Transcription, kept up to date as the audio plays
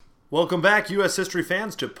Welcome back, U.S. history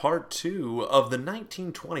fans, to part 2 of the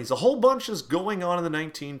 1920s. A whole bunch is going on in the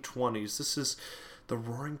 1920s. This is the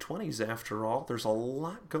Roaring Twenties, after all. There's a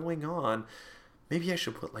lot going on. Maybe I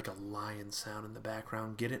should put like a lion sound in the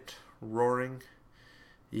background. Get it? Roaring?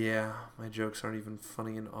 Yeah, my jokes aren't even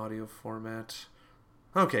funny in audio format.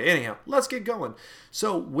 Okay, anyhow, let's get going.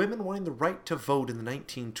 So, women wanting the right to vote in the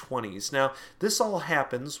 1920s. Now, this all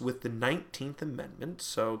happens with the 19th Amendment,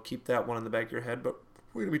 so keep that one in the back of your head, but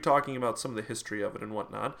we're going to be talking about some of the history of it and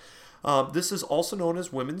whatnot. This is also known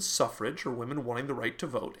as women's suffrage, or women wanting the right to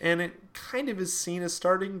vote, and it kind of is seen as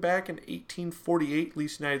starting back in 1848, at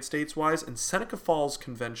least United States-wise, in Seneca Falls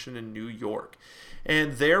Convention in New York.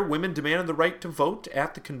 And there, women demanded the right to vote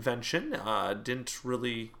at the convention. Didn't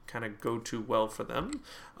really kind of go too well for them.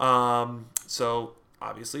 So,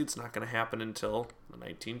 obviously, it's not going to happen until the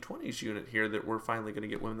 1920s unit here that we're finally going to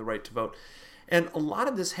get women the right to vote. And a lot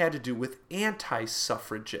of this had to do with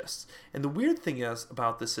anti-suffragists. And the weird thing is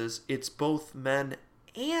about this is it's both men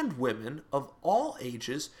and women of all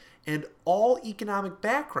ages and all economic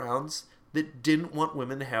backgrounds that didn't want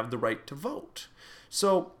women to have the right to vote.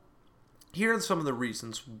 So here are some of the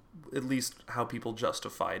reasons, at least how people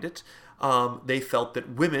justified it. They felt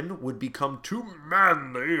that women would become too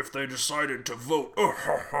manly if they decided to vote.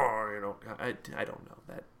 I don't know.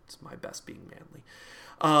 That's my best being manly.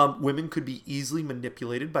 Women could be easily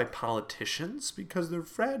manipulated by politicians because they're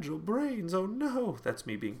fragile brains. Oh no, that's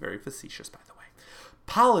me being very facetious, by the way.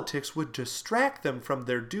 Politics would distract them from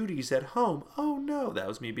their duties at home. Oh no, that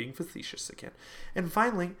was me being facetious again. And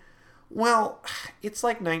finally, well, it's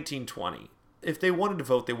like 1920. If they wanted to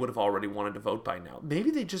vote, they would have already wanted to vote by now.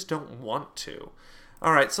 Maybe they just don't want to.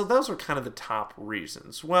 All right, so those are kind of the top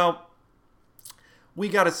reasons. Well, we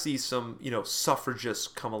got to see some, suffragists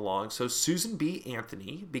come along. So Susan B.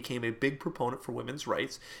 Anthony became a big proponent for women's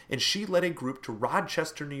rights, and she led a group to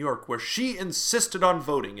Rochester, New York, where she insisted on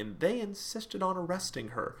voting, and they insisted on arresting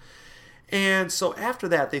her. And so after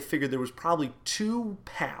that, they figured there was probably two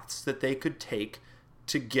paths that they could take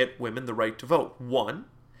to get women the right to vote. One,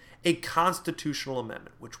 a constitutional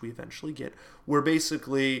amendment, which we eventually get, where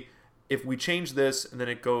basically if we change this and then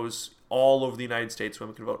it goes all over the United States,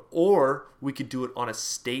 women can vote. Or we could do it on a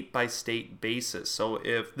state-by-state basis. So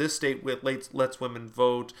if this state lets women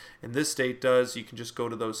vote and this state does, you can just go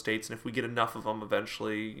to those states. And if we get enough of them,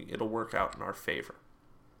 eventually it'll work out in our favor.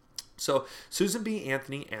 So Susan B.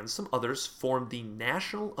 Anthony and some others formed the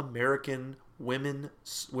National American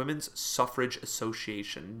Women's Suffrage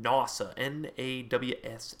Association, NAWSA,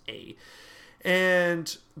 N-A-W-S-A.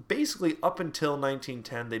 And basically, up until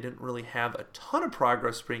 1910, they didn't really have a ton of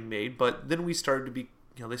progress being made. But then they started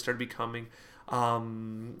becoming.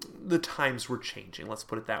 The times were changing. Let's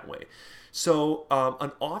put it that way. So,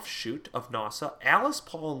 an offshoot of NAWSA, Alice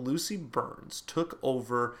Paul and Lucy Burns took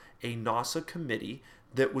over a NAWSA committee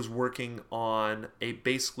that was working on a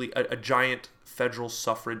giant federal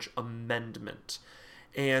suffrage amendment.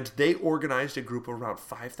 And they organized a group of around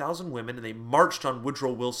 5,000 women, and they marched on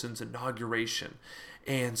Woodrow Wilson's inauguration.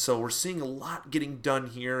 And so we're seeing a lot getting done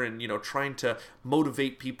here and, trying to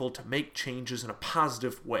motivate people to make changes in a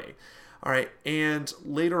positive way. All right, and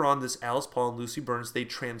later on, this Alice Paul and Lucy Burns, they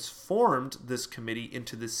transformed this committee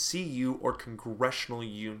into the CU, or Congressional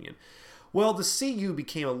Union. Well, the CU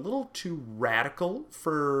became a little too radical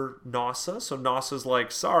for NAWSA, so NAWSA's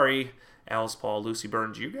like, sorry, Alice Paul, Lucy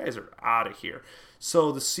Burns, you guys are out of here.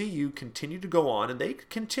 So the CU continued to go on, and they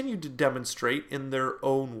continued to demonstrate in their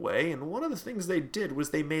own way. And one of the things they did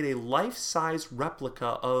was they made a life-size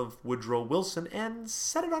replica of Woodrow Wilson and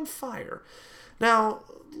set it on fire. Now,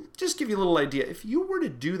 just give you a little idea. If you were to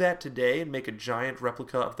do that today and make a giant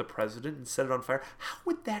replica of the president and set it on fire, how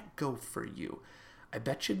would that go for you? I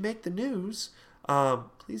bet you'd make the news.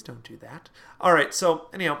 Please don't do that. All right, so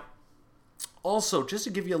anyhow, also, just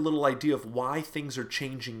to give you a little idea of why things are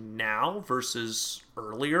changing now versus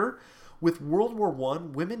earlier, with World War I,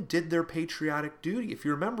 women did their patriotic duty. If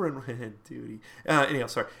you remember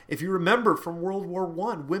if you remember from World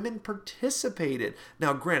War I, women participated.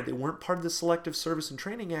 Now, granted, they weren't part of the Selective Service and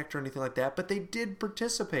Training Act or anything like that, but they did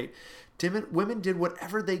participate. Women did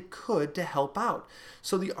whatever they could to help out.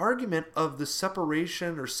 So the argument of the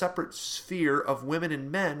separation or separate sphere of women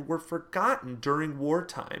and men were forgotten during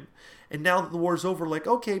wartime. And now that the war's over, like,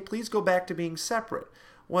 okay, please go back to being separate.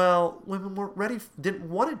 Well, women weren't ready, didn't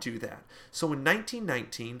want to do that. So in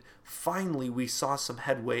 1919, finally we saw some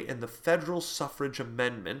headway, and the Federal Suffrage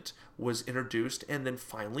Amendment was introduced. And then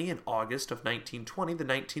finally in August of 1920, the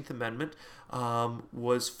 19th Amendment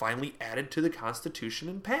was finally added to the Constitution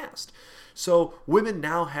and passed. So women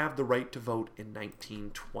now have the right to vote in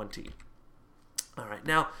 1920. All right,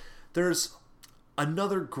 now there's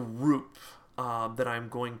Another group that I'm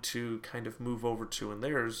going to kind of move over to, and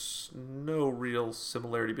there's no real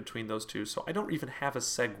similarity between those two, so I don't even have a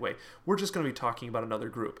segue. We're just going to be talking about another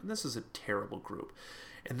group, and this is a terrible group,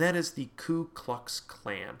 and that is the Ku Klux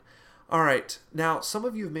Klan. All right, now some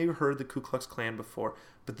of you have maybe heard the Ku Klux Klan before,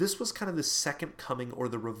 but this was kind of the second coming or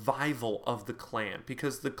the revival of the Klan,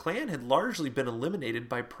 because the Klan had largely been eliminated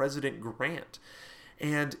by President Grant.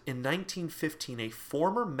 And in 1915, a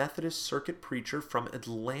former Methodist circuit preacher from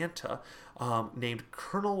Atlanta named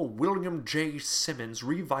Colonel William J. Simmons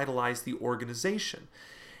revitalized the organization.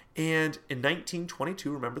 And in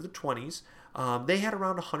 1922, remember the 20s, they had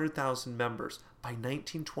around 100,000 members. By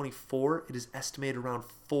 1924, it is estimated around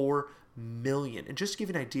 4 million. And just to give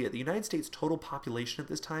you an idea, the United States total population at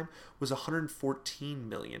this time was 114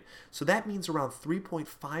 million. So that means around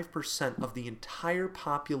 3.5% of the entire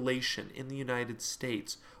population in the United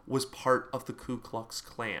States was part of the Ku Klux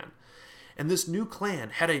Klan. And this new Klan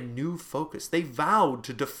had a new focus. They vowed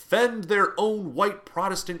to defend their own white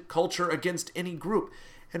Protestant culture against any group.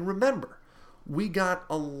 And remember, we got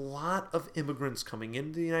a lot of immigrants coming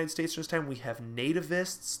into the United States this time. We have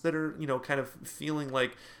nativists that are, kind of feeling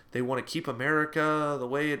like they want to keep America the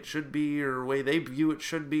way it should be or the way they view it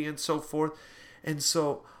should be and so forth. And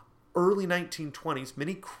so early 1920s,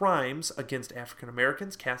 many crimes against African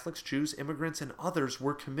Americans, Catholics, Jews, immigrants, and others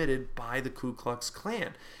were committed by the Ku Klux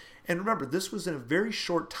Klan. And remember, this was in a very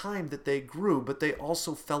short time that they grew, but they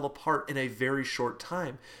also fell apart in a very short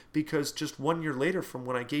time, because just 1 year later from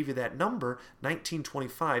when I gave you that number,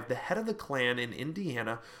 1925, the head of the Klan in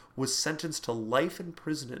Indiana was sentenced to life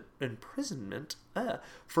imprisonment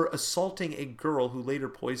for assaulting a girl who later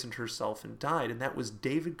poisoned herself and died, and that was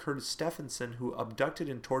David Curtis Stephenson, who abducted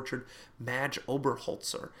and tortured Madge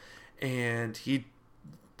Oberholzer. And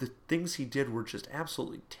the things he did were just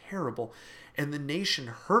absolutely terrible. And the nation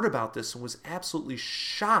heard about this and was absolutely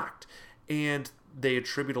shocked. And they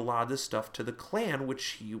attribute a lot of this stuff to the Klan, which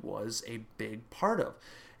he was a big part of.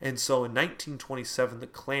 And so in 1927, the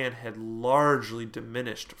Klan had largely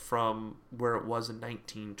diminished from where it was in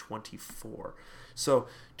 1924. So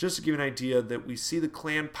just to give you an idea that we see the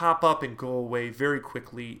Klan pop up and go away very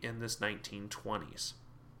quickly in this 1920s.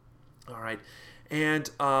 All right. And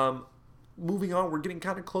moving on, we're getting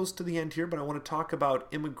kind of close to the end here, but I want to talk about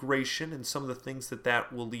immigration and some of the things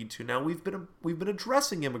that will lead to. Now, we've been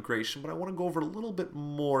addressing immigration, but I want to go over a little bit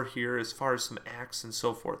more here as far as some acts and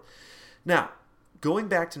so forth. Now, going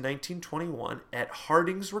back to 1921, at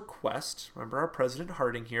Harding's request, remember our President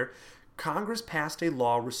Harding here, Congress passed a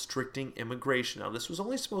law restricting immigration. Now, this was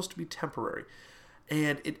only supposed to be temporary,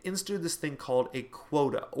 and it instituted this thing called a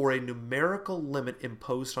quota, or a numerical limit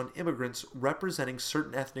imposed on immigrants representing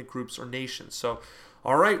certain ethnic groups or nations. So,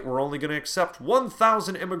 all right, we're only going to accept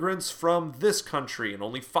 1,000 immigrants from this country and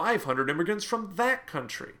only 500 immigrants from that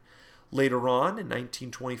country. Later on, in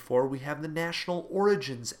 1924, we have the National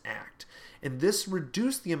Origins Act, and this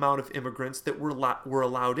reduced the amount of immigrants that were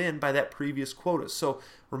allowed in by that previous quota. So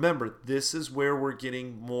remember, this is where we're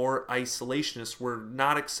getting more isolationists. We're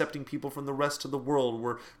not accepting people from the rest of the world.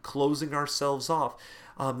 We're closing ourselves off.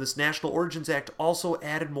 This National Origins Act also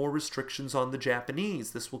added more restrictions on the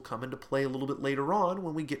Japanese. This will come into play a little bit later on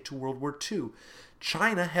when we get to World War II.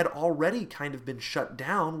 China had already kind of been shut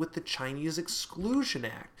down with the Chinese Exclusion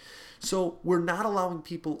Act. So we're not allowing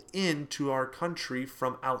people into our country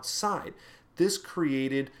from outside. This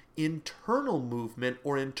created internal movement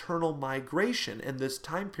or internal migration, and this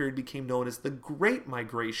time period became known as the Great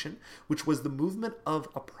Migration, which was the movement of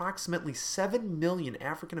approximately 7 million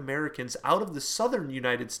African Americans out of the southern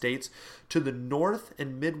United States to the North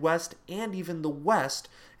and Midwest and even the West,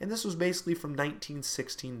 and this was basically from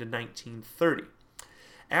 1916 to 1930.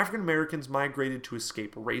 African Americans migrated to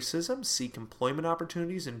escape racism, seek employment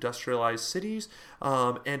opportunities, industrialized cities,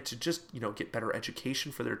 and to just, get better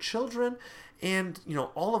education for their children. And,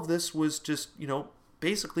 all of this was just,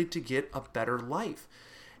 basically to get a better life.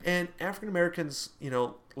 And African Americans,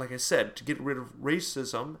 like I said, to get rid of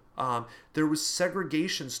racism, there was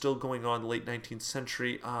segregation still going on in the late 19th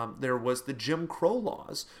century. There was the Jim Crow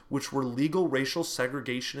laws, which were legal racial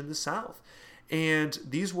segregation in the South. And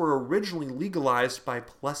these were originally legalized by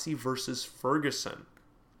Plessy versus Ferguson.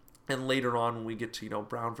 And later on, when we get to,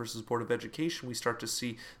 Brown versus Board of Education, we start to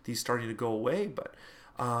see these starting to go away. But,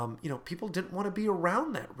 people didn't want to be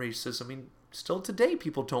around that racism. I mean, still today,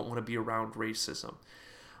 people don't want to be around racism.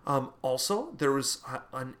 Also, there was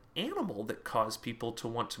an animal that caused people to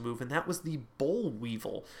want to move, and that was the boll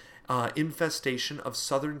weevil infestation of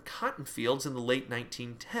southern cotton fields in the late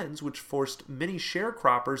 1910s, which forced many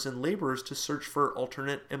sharecroppers and laborers to search for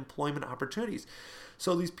alternate employment opportunities.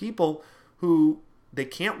 So these people who they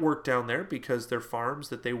can't work down there because their farms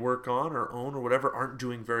that they work on or own or whatever aren't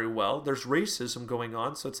doing very well. There's racism going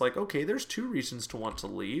on, so it's like, okay, there's two reasons to want to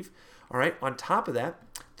leave. All right, on top of that,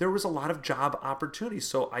 there was a lot of job opportunities.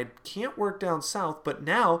 So I can't work down south, but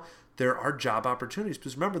now there are job opportunities.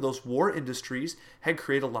 Because remember, those war industries had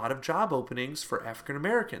created a lot of job openings for African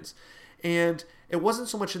Americans. And it wasn't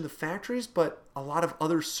so much in the factories, but a lot of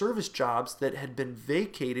other service jobs that had been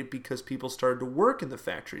vacated because people started to work in the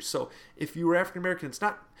factories. So if you were African American, it's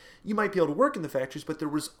not, you might be able to work in the factories, but there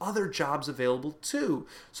was other jobs available too.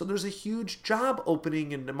 So there's a huge job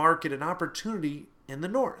opening in the market and opportunity in the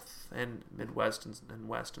North and Midwest and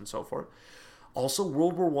West and so forth. Also,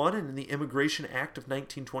 World War I and the Immigration Act of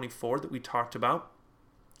 1924 that we talked about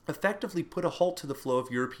effectively put a halt to the flow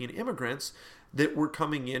of European immigrants that were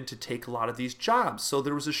coming in to take a lot of these jobs. So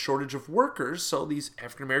there was a shortage of workers, so these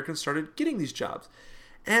African Americans started getting these jobs.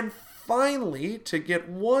 And finally, to get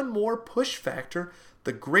one more push factor,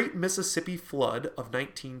 the Great Mississippi Flood of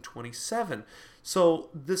 1927. So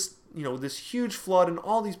this huge flood, and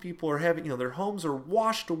all these people are having, their homes are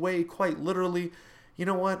washed away quite literally. You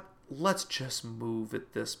know what? Let's just move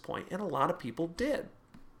at this point. And a lot of people did.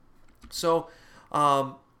 So,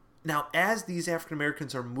 now, as these African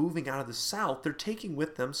Americans are moving out of the South, they're taking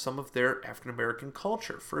with them some of their African American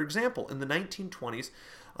culture. For example, in the 1920s,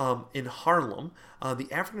 in Harlem, the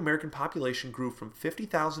African American population grew from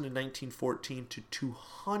 50,000 in 1914 to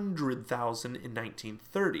 200,000 in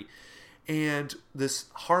 1930. And this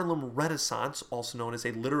Harlem Renaissance, also known as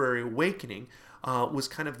a literary awakening, was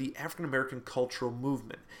kind of the African American cultural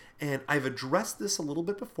movement. And I've addressed this a little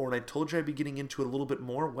bit before, and I told you I'd be getting into it a little bit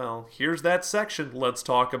more. Well, here's that section. Let's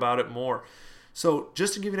talk about it more. So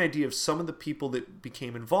just to give you an idea of some of the people that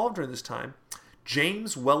became involved during this time,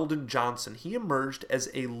 James Weldon Johnson, he emerged as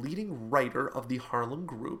a leading writer of the Harlem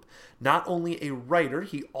Group. Not only a writer,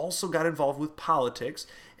 he also got involved with politics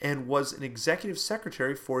and was an executive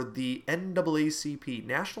secretary for the NAACP,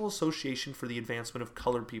 National Association for the Advancement of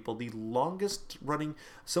Colored People, the longest running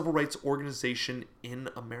civil rights organization in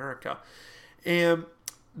America. And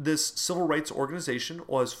this civil rights organization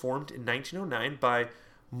was formed in 1909 by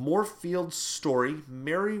Moorfield Story,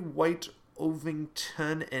 Mary White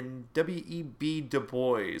Ovington, and W.E.B. Du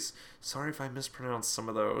Bois. Sorry if I mispronounced some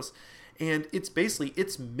of those. And its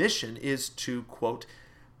mission is to, quote,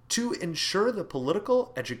 to ensure the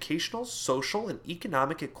political, educational, social, and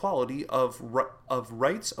economic equality of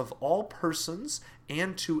rights of all persons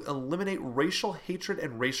and to eliminate racial hatred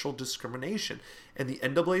and racial discrimination. And the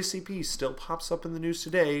NAACP still pops up in the news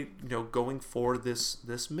today, going for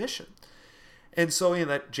this mission. And so,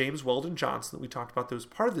 that James Weldon Johnson that we talked about that was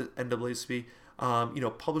part of the NAACP,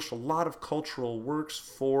 published a lot of cultural works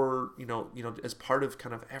for, as part of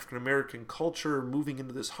kind of African American culture moving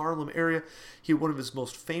into this Harlem area. One of his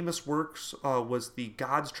most famous works was the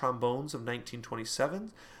God's Trombones of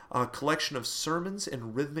 1927, a collection of sermons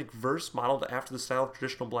in rhythmic verse modeled after the style of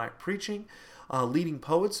traditional black preaching. Leading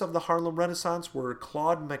poets of the Harlem Renaissance were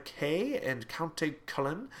Claude McKay and Countee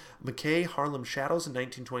Cullen. McKay, Harlem Shadows in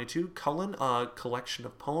 1922. Cullen, a collection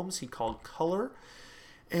of poems he called Color.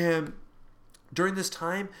 And during this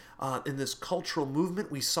time, in this cultural movement,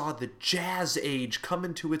 we saw the Jazz Age come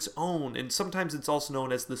into its own, and sometimes it's also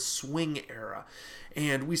known as the Swing Era.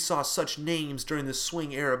 And we saw such names during the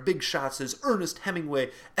Swing Era, big shots as Ernest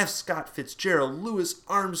Hemingway, F. Scott Fitzgerald, Louis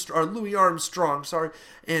Armstrong,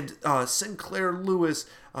 and Sinclair Lewis,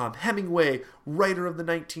 Hemingway, writer of the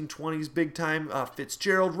 1920s, big time,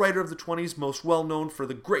 Fitzgerald, writer of the 20s, most well known for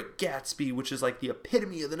The Great Gatsby, which is like the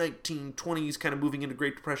epitome of the 1920s, kind of moving into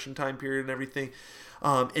Great Depression time period and everything.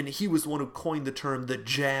 And he was the one who coined the term the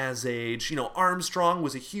Jazz Age. Armstrong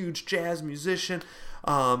was a huge jazz musician,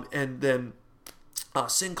 and then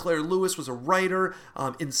Sinclair Lewis was a writer,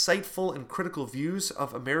 insightful and critical views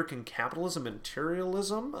of American capitalism and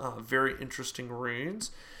imperialism, very interesting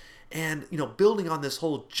reads. And, building on this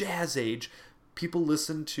whole Jazz Age, people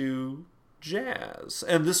listened to jazz.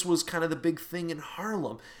 And this was kind of the big thing in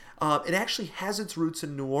Harlem. It actually has its roots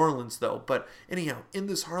in New Orleans, though. But anyhow, in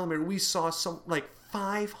this Harlem area, we saw some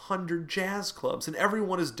 500 jazz clubs, and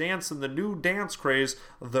everyone is dancing the new dance craze,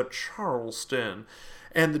 the Charleston.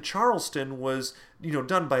 And the Charleston was,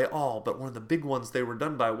 done by all, but one of the big ones they were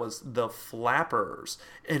done by was the Flappers.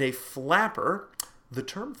 And a flapper, the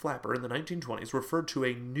term flapper in the 1920s referred to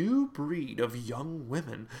a new breed of young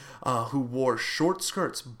women who wore short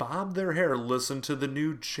skirts, bobbed their hair, listened to the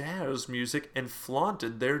new jazz music, and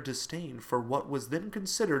flaunted their disdain for what was then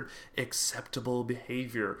considered acceptable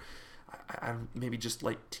behavior. Maybe just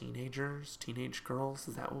like teenage girls,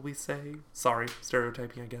 is that what we say? Sorry,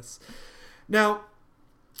 stereotyping, I guess. Now,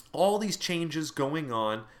 all these changes going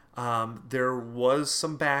on, there was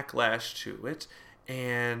some backlash to it,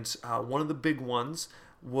 and one of the big ones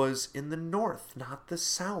was in the North, not the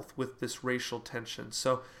South, with this racial tension.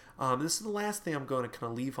 So this is the last thing I'm going to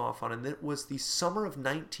kind of leave off on, and it was the summer of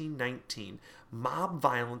 1919. Mob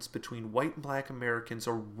violence between white and black Americans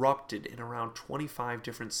erupted in around 25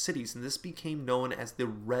 different cities, and this became known as the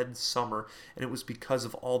Red Summer, and it was because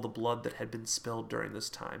of all the blood that had been spilled during this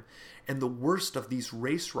time. And the worst of these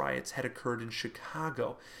race riots had occurred in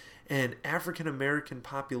Chicago. And African American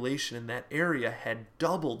population in that area had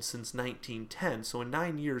doubled since 1910. So in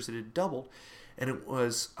 9 years, it had doubled, and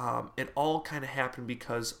it all kind of happened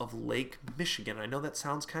because of Lake Michigan. I know that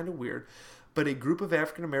sounds kind of weird, but a group of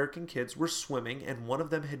African American kids were swimming, and one of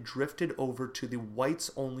them had drifted over to the whites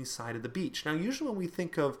only side of the beach. Now, usually when we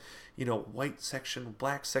think of, white section,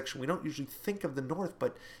 black section, we don't usually think of the North,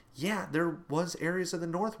 but yeah, there was areas of the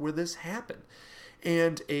North where this happened.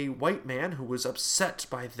 And a white man who was upset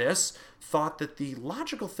by this thought that the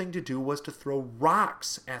logical thing to do was to throw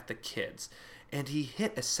rocks at the kids. And he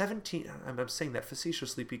hit a 17... I'm saying that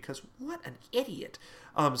facetiously because what an idiot.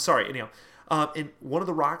 And one of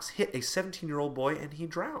the rocks hit a 17-year-old boy and he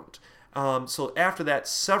drowned. So after that,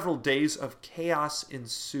 several days of chaos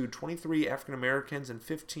ensued. 23 African Americans and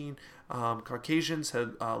 15 Caucasians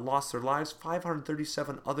had lost their lives.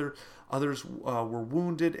 537 others were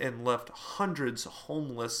wounded and left hundreds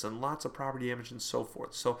homeless and lots of property damage and so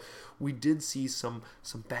forth. So we did see some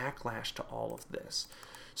backlash to all of this.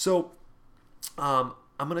 So I'm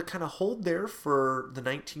going to kind of hold there for the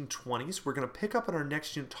 1920s. We're going to pick up in our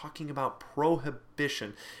next unit talking about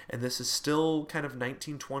Prohibition. And this is still kind of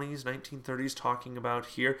 1920s, 1930s talking about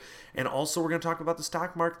here. And also we're going to talk about the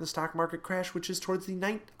stock market and the stock market crash, which is towards the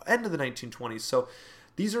end of the 1920s. So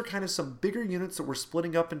these are kind of some bigger units that we're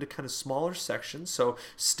splitting up into kind of smaller sections. So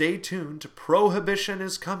stay tuned. Prohibition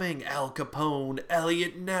is coming. Al Capone,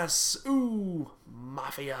 Elliot Ness. Ooh,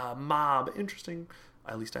 mafia, mob. Interesting.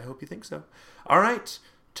 At least I hope you think so. All right.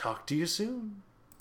 Talk to you soon.